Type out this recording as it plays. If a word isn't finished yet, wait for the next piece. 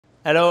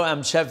Hello,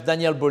 I'm Chef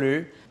Daniel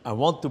Boulud. I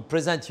want to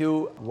present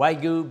you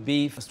Wagyu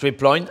beef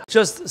strip loin.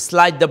 Just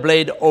slide the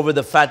blade over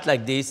the fat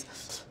like this.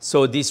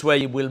 So this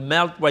way it will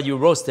melt what you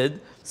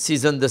roasted.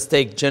 Season the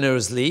steak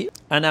generously.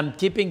 And I'm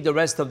keeping the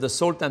rest of the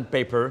salt and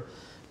pepper.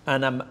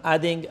 And I'm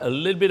adding a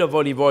little bit of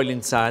olive oil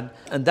inside.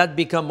 And that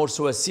becomes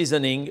also a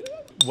seasoning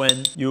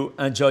when you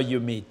enjoy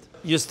your meat.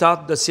 You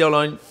start the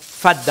sirloin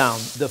fat down.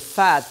 The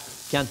fat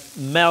can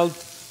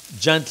melt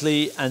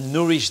gently and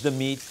nourish the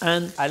meat.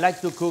 And I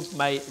like to cook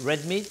my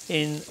red meat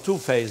in two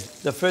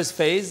phases. The first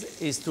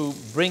phase is to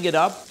bring it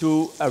up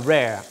to a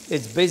rare.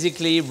 It's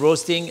basically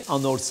roasting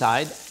on all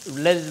sides.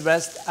 Let it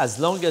rest as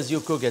long as you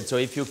cook it. So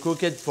if you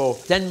cook it for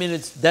 10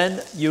 minutes,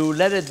 then you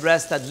let it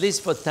rest at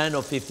least for 10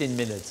 or 15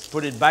 minutes.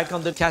 Put it back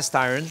on the cast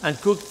iron and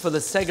cook for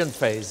the second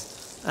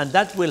phase. And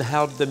that will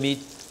help the meat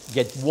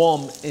get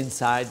warm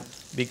inside.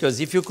 Because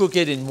if you cook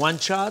it in one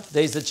shot,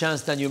 there's a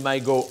chance that you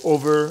might go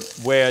over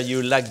where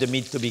you like the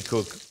meat to be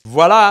cooked.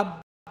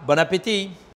 Voila! Bon appétit!